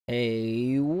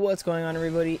Hey, what's going on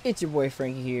everybody? It's your boy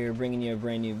Frankie here, bringing you a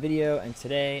brand new video, and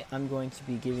today I'm going to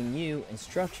be giving you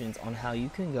instructions on how you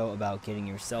can go about getting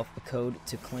yourself a code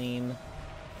to claim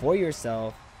for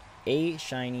yourself a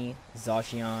shiny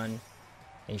Zacian,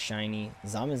 a shiny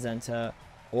Zamazenta,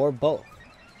 or both.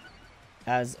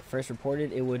 As first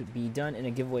reported, it would be done in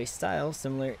a giveaway style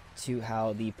similar to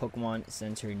how the Pokemon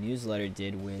Center newsletter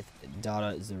did with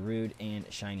Dada Zarude and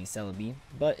Shiny Celebi,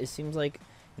 but it seems like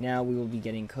now we will be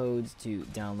getting codes to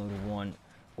download one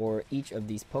or each of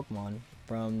these Pokemon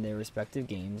from their respective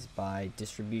games by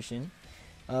distribution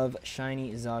of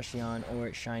Shiny Zacian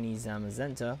or Shiny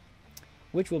Zamazenta,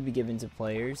 which will be given to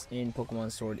players in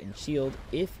Pokemon Sword and Shield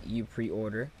if you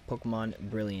pre-order Pokemon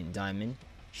Brilliant Diamond,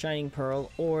 Shining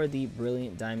Pearl, or the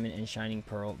Brilliant Diamond and Shining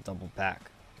Pearl double pack.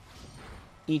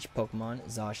 Each Pokemon,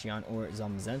 Zacian or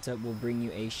Zamazenta, will bring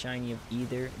you a shiny of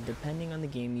either depending on the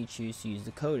game you choose to use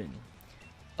the code in.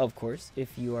 Of course,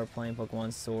 if you are playing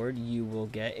Pokemon Sword, you will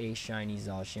get a shiny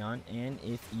Zacian, and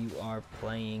if you are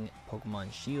playing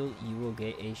Pokemon Shield, you will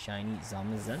get a shiny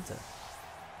Zamazenta.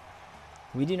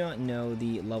 We do not know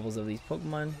the levels of these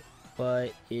Pokemon,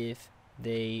 but if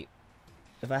I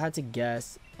had to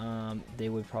guess, they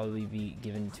would probably be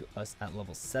given to us at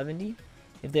level 70.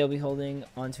 If they'll be holding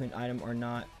onto an item or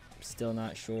not, still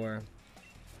not sure.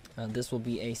 This will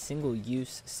be a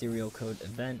single-use serial code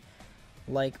event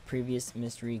like previous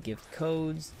mystery gift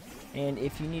codes, and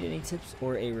if you need any tips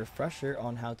or a refresher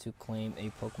on how to claim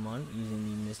a Pokemon using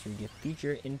the mystery gift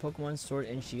feature in Pokemon Sword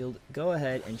and Shield, go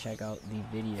ahead and check out the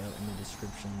video in the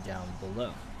description down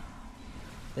below.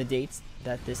 The dates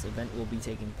that this event will be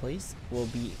taking place will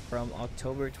be from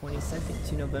October 22nd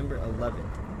to November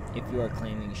 11th if you are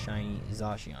claiming shiny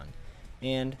Zacian,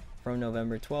 and from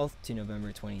November 12th to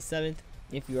November 27th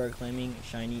if you are claiming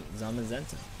shiny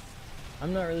Zamazenta.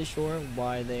 I'm not really sure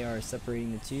why they are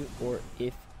separating the two or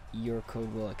if your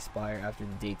code will expire after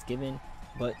the dates given,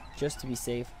 but just to be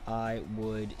safe, I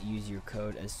would use your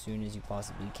code as soon as you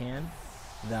possibly can.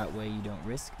 That way you don't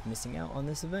risk missing out on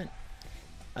this event.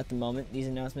 At the moment, these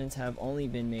announcements have only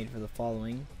been made for the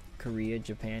following: Korea,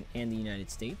 Japan, and the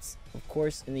United States. Of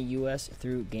course, in the US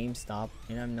through GameStop,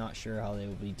 and I'm not sure how they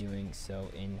will be doing so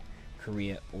in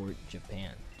Korea or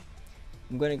Japan.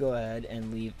 I'm going to go ahead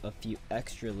and leave a few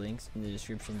extra links in the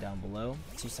description down below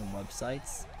to some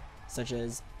websites such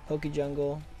as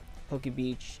PokeJungle,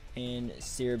 PokeBeach, and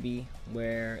Cerebi,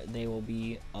 where they will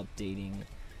be updating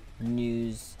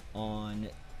news on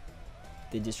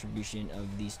the distribution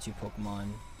of these two Pokemon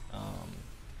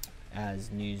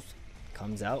as news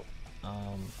comes out.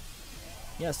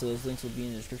 Yeah, so those links will be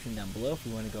in the description down below if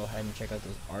you want to go ahead and check out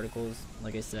those articles.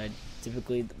 Like I said,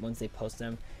 typically once they post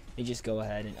them, they just go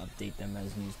ahead and update them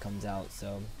as news comes out.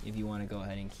 So if you want to go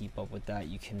ahead and keep up with that,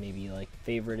 you can maybe like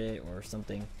favorite it or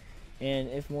something. And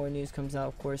if more news comes out,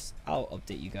 of course, I'll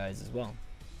update you guys as well.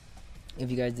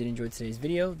 If you guys did enjoy today's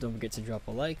video, don't forget to drop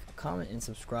a like, comment, and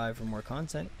subscribe for more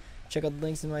content. Check out the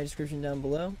links in my description down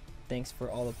below. Thanks for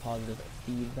all the positive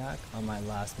feedback on my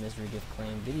last mystery gift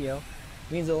claim video.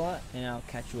 It means a lot, and I'll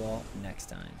catch you all next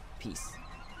time. Peace.